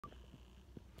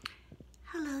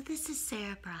Hello, this is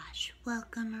Sarah Braasch.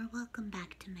 Welcome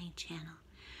back to my channel.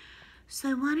 So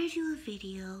I want to do a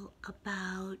video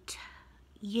about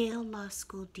Yale Law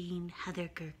School Dean Heather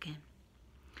Gerken.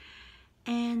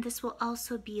 And this will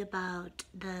also be about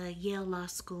the Yale Law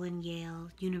School and Yale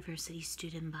University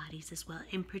student bodies as well.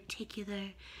 In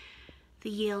particular, the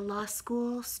Yale Law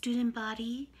School student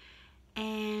body.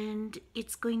 And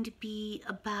it's going to be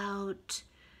about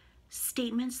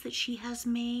statements that she has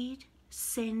made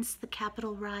since the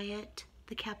Capitol riot,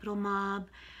 the Capitol mob,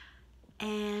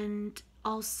 and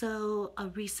also a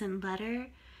recent letter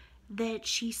that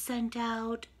she sent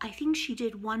out. I think she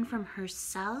did one from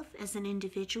herself as an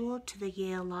individual to the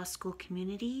Yale Law School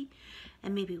community,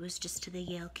 and maybe it was just to the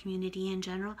Yale community in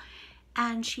general.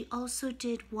 And she also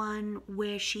did one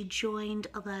where she joined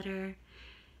a letter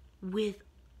with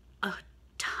a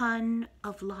ton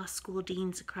of law school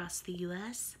deans across the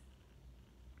US.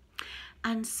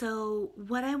 And so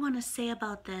what I want to say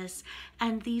about this,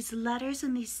 and these letters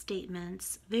and these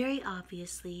statements, very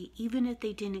obviously, even if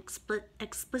they didn't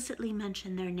explicitly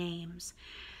mention their names,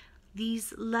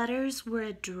 these letters were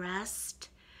addressed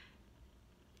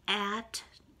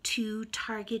to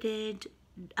targeted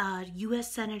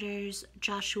U.S. Senators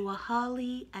Joshua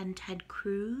Hawley and Ted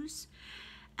Cruz,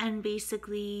 and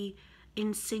basically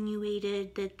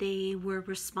insinuated that they were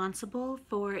responsible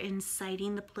for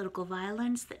inciting the political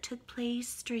violence that took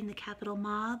place during the Capitol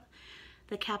mob,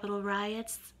 the Capitol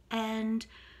riots. And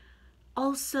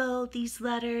also these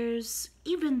letters,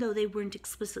 even though they weren't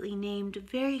explicitly named,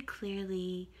 very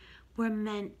clearly were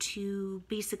meant to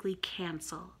basically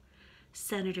cancel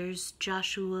Senators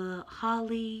Joshua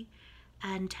Hawley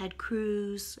and Ted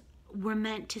Cruz, were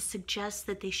meant to suggest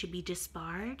that they should be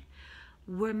disbarred,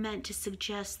 were meant to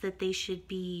suggest that they should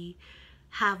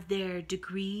have their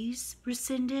degrees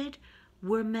rescinded,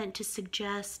 were meant to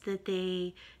suggest that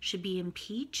they should be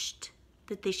impeached,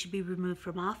 that they should be removed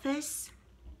from office,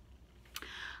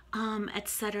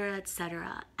 etc.,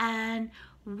 etc. And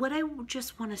what I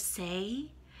just want to say,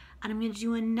 and I'm going to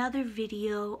do another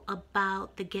video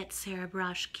about the Get Sarah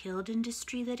Braasch Killed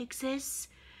industry that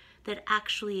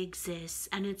actually exists,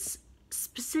 and it's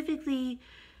specifically,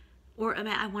 or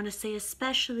I want to say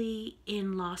especially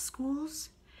in law schools,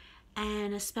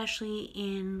 and especially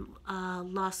in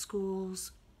law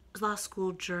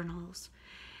school journals.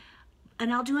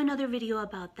 And I'll do another video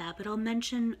about that, but I'll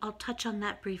touch on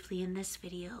that briefly in this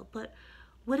video. But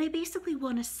what I basically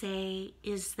want to say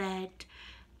is that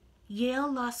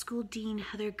Yale Law School Dean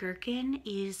Heather Gerken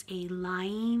is a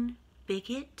lying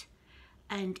bigot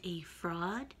and a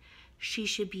fraud. She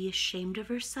should be ashamed of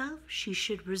herself. She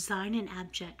should resign in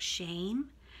abject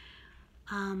shame.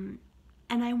 And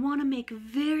I want to make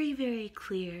very, very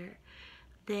clear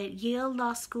that Yale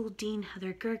Law School Dean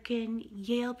Heather Gerken,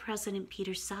 Yale President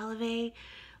Peter Salovey,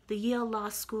 the Yale Law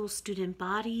School student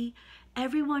body,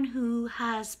 everyone who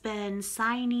has been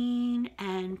signing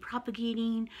and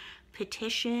propagating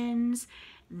petitions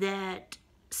that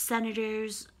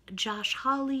Senators Josh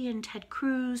Hawley and Ted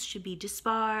Cruz should be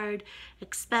disbarred,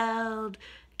 expelled,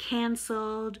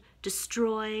 canceled,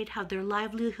 destroyed, have their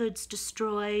livelihoods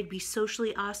destroyed, be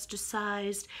socially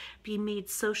ostracized, be made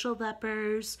social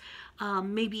lepers,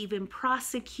 maybe even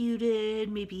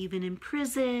prosecuted, maybe even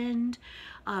imprisoned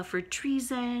for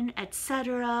treason,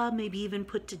 etc., maybe even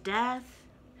put to death.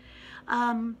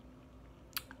 I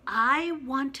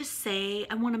want to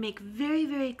make very,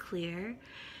 very clear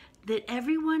that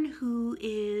everyone who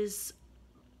is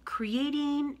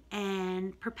creating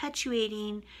and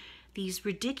perpetuating these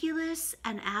ridiculous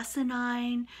and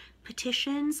asinine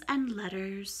petitions and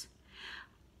letters,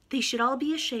 they should all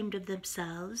be ashamed of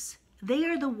themselves. They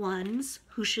are the ones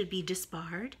who should be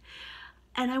disbarred.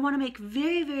 And I want to make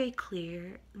very, very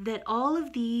clear that all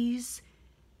of these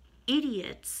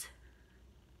idiots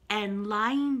and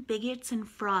lying bigots and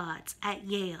frauds at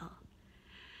Yale,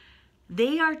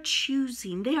 they are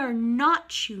not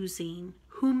choosing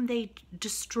whom they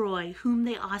destroy, whom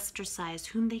they ostracize,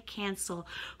 whom they cancel,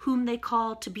 whom they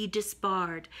call to be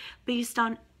disbarred, based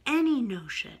on any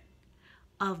notion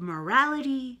of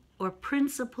morality or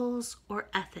principles or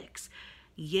ethics.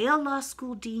 Yale Law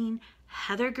School Dean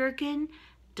Heather Gerken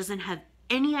doesn't have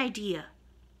any idea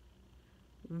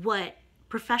what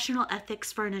professional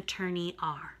ethics for an attorney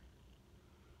are.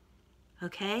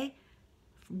 Okay?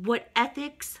 What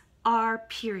ethics are,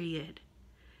 period.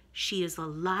 She is a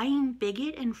lying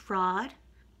bigot and fraud.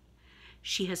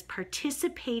 She has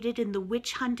participated in the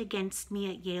witch hunt against me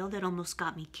at Yale that almost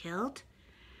got me killed.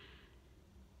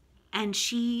 And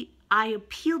I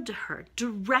appealed to her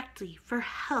directly for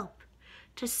help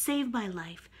to save my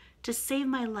life, to save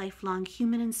my lifelong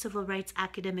human and civil rights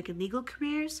academic and legal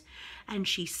careers, and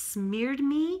she smeared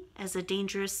me as a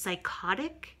dangerous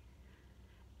psychotic,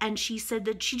 and she said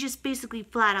that she just basically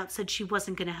flat out said she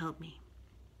wasn't going to help me.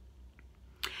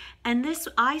 And this,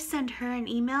 I sent her an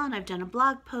email, and I've done a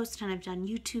blog post, and I've done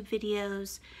YouTube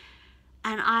videos,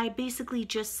 and I basically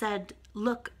just said,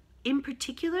 look, in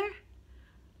particular,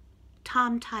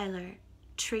 Tom Tyler,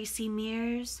 Tracy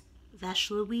Mears,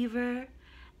 Veshla Weaver,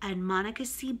 and Monica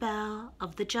C. Bell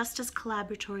of the Justice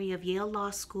Collaboratory of Yale Law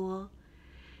School,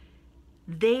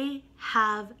 they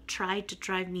have tried to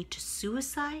drive me to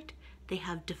suicide. They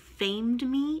have defamed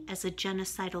me as a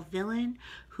genocidal villain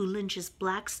who lynches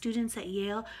black students at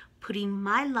Yale, putting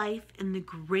my life in the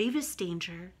gravest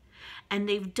danger. And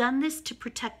they've done this to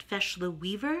protect Veshla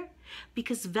Weaver,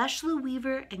 because Veshla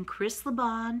Weaver and Chris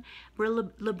LeBron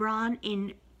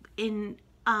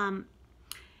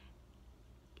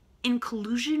in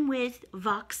collusion with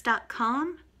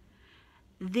Vox.com,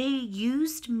 they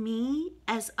used me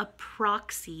as a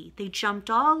proxy. They jumped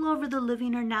all over the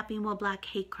Living or Napping While Black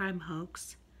hate crime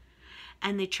hoax,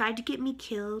 and they tried to get me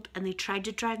killed, and they tried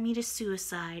to drive me to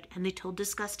suicide, and they told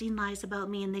disgusting lies about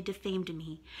me, and they defamed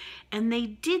me. And they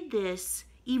did this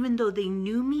even though they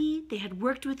knew me, they had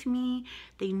worked with me,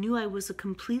 they knew I was a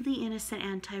completely innocent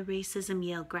anti-racism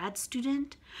Yale grad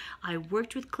student. I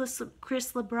worked with Chris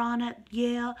LeBron at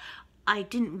Yale. I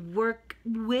didn't work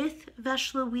with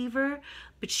Veshla Weaver,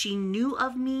 but she knew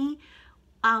of me.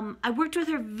 I worked with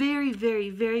her very,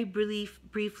 very, very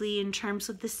briefly in terms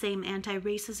of the same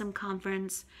anti-racism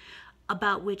conference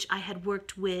about which I had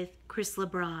worked with Chris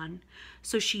LeBron.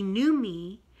 So she knew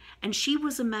me, and she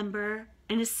was a member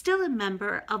and is still a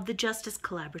member of the Justice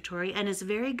Collaboratory, and is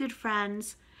very good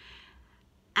friends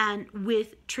and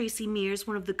with Tracy Mears,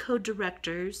 one of the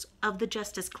co-directors of the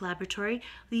Justice Collaboratory.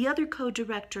 The other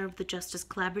co-director of the Justice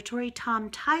Collaboratory, Tom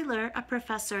Tyler, a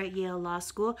professor at Yale Law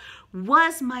School,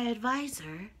 was my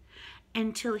advisor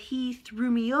until he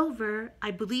threw me over,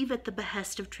 I believe at the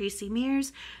behest of Tracy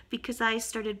Mears, because I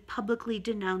started publicly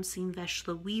denouncing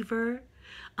Veshla Weaver,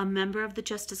 a member of the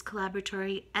Justice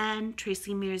Collaboratory, and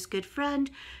Tracy Mears' good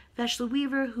friend, Veshla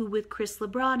Weaver, who with Chris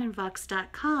LeBron and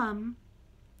Vox.com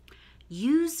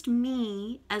used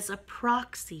me as a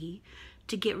proxy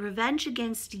to get revenge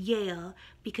against Yale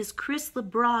because Chris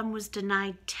LeBron was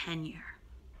denied tenure.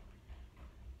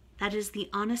 That is the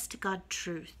honest to God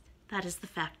truth. That is the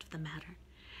fact of the matter.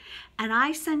 And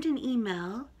I sent an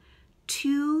email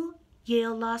to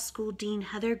Yale Law School Dean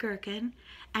Heather Gerken,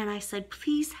 and I said,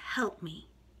 please help me.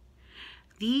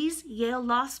 These Yale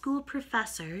Law School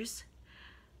professors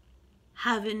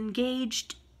have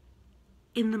engaged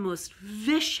in the most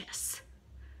vicious,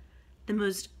 the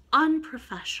most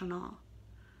unprofessional,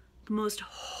 the most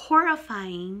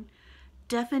horrifying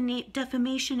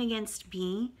defamation against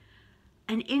me,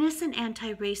 an innocent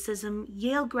anti-racism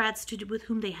Yale grad student with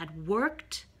whom they had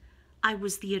worked. I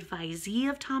was the advisee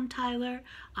of Tom Tyler.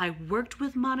 I worked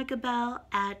with Monica Bell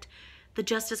at the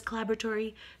Justice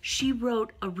Collaboratory. She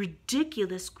wrote a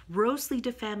ridiculous, grossly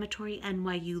defamatory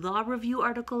NYU Law Review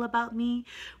article about me,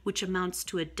 which amounts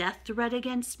to a death threat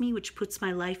against me, which puts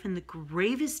my life in the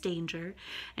gravest danger.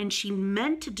 And she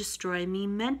meant to destroy me,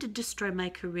 meant to destroy my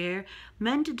career,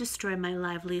 meant to destroy my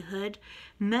livelihood,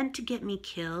 meant to get me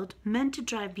killed, meant to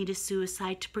drive me to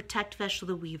suicide to protect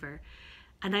Veshla Weaver.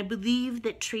 And I believe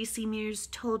that Tracy Mears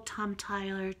told Tom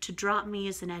Tyler to drop me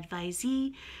as an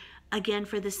advisee, again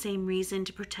for the same reason,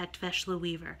 to protect Veshla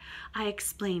Weaver. I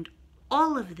explained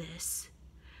all of this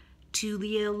to the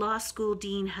Yale Law School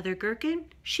Dean Heather Gerken.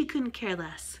 She couldn't care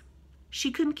less.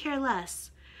 She couldn't care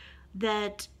less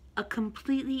that a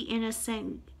completely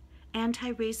innocent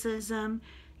anti-racism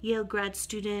Yale grad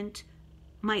student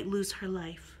might lose her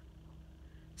life.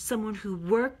 Someone who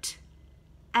worked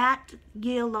at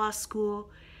Yale Law School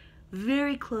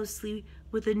very closely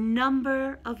with a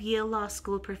number of Yale Law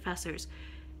School professors.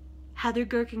 Heather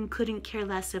Gerken couldn't care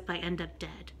less if I end up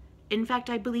dead. In fact,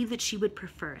 I believe that she would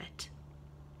prefer it.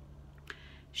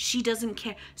 She doesn't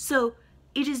care. So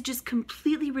it is just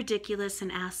completely ridiculous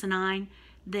and asinine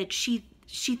that she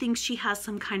thinks she has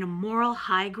some kind of moral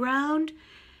high ground.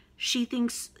 She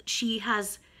thinks she's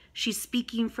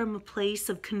speaking from a place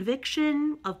of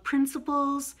conviction, of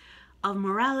principles, of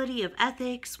morality, of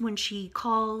ethics, when she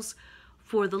calls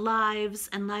for the lives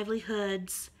and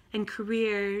livelihoods and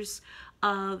careers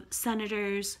of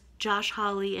Senators Josh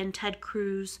Hawley and Ted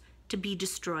Cruz to be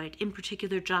destroyed. In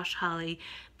particular, Josh Hawley,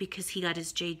 because he got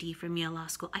his JD from Yale Law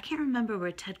School. I can't remember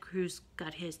where Ted Cruz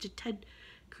got his. Did Ted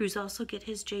Cruz also get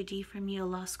his JD from Yale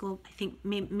Law School? I think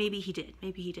maybe he did.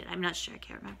 Maybe he did. I'm not sure. I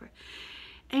can't remember.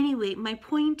 Anyway, my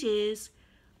point is,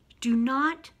 do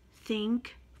not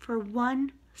think for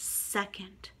 1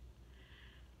 second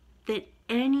that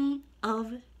any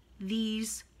of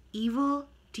these evil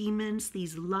demons,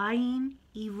 these lying,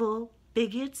 evil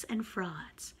bigots and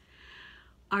frauds,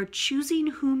 are choosing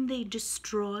whom they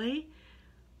destroy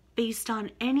based on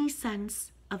any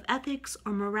sense of ethics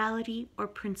or morality or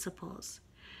principles.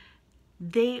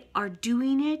 They are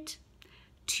doing it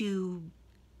to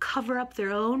cover up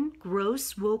their own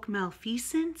gross woke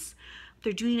malfeasance.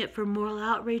 They're doing it for moral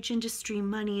outrage, industry,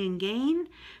 money, and gain.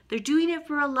 They're doing it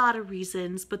for a lot of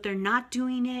reasons, but they're not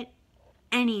doing it,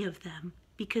 any of them,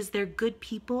 because they're good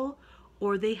people,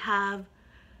 or they have,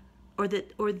 or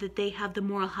that they have the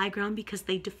moral high ground, because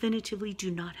they definitively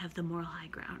do not have the moral high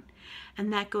ground.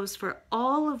 And that goes for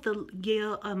all of the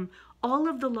Yale, all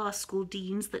of the law school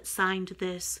deans that signed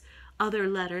this other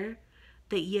letter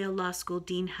that Yale Law School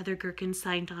Dean Heather Gerken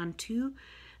signed on to,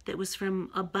 that was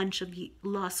from a bunch of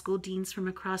law school deans from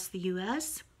across the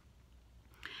U.S.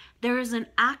 There is an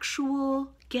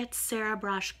actual get Sarah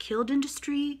Braasch killed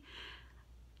industry,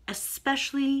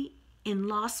 especially in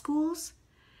law schools,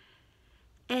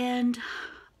 and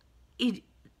it's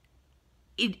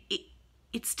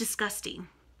disgusting.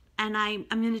 And I'm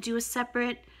going to do a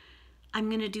separate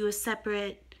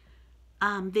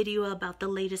video about the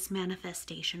latest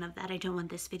manifestation of that. I don't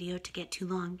want this video to get too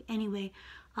long. Anyway,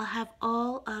 I'll have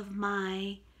all of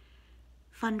my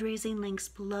fundraising links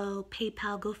below: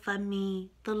 PayPal, GoFundMe,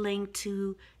 the link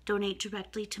to donate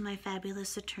directly to my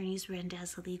fabulous attorneys,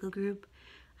 Randazza Legal Group.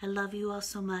 I love you all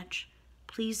so much.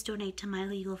 Please donate to my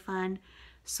legal fund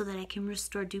so that I can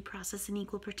restore due process and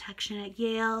equal protection at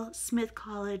Yale, Smith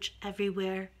College,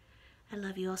 everywhere. I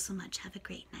love you all so much. Have a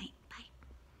great night.